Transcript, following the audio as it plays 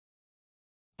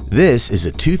This is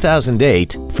a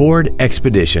 2008 Ford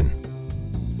Expedition.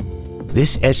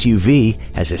 This SUV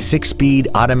has a 6-speed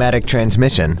automatic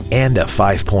transmission and a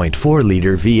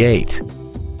 5.4-liter V8.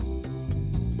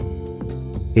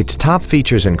 Its top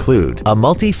features include a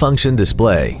multi-function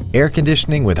display, air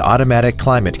conditioning with automatic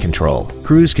climate control,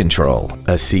 cruise control,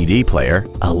 a CD player,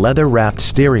 a leather-wrapped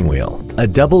steering wheel, a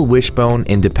double wishbone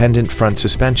independent front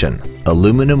suspension,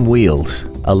 aluminum wheels,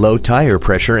 a low tire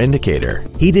pressure indicator,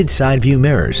 heated side view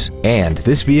mirrors, and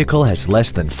this vehicle has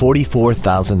less than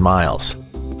 44,000 miles.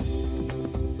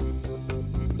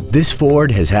 This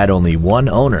Ford has had only one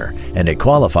owner, and it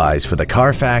qualifies for the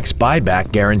Carfax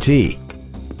buyback guarantee.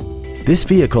 This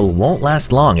vehicle won't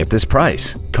last long at this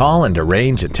price. Call and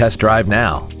arrange a test drive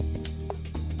now.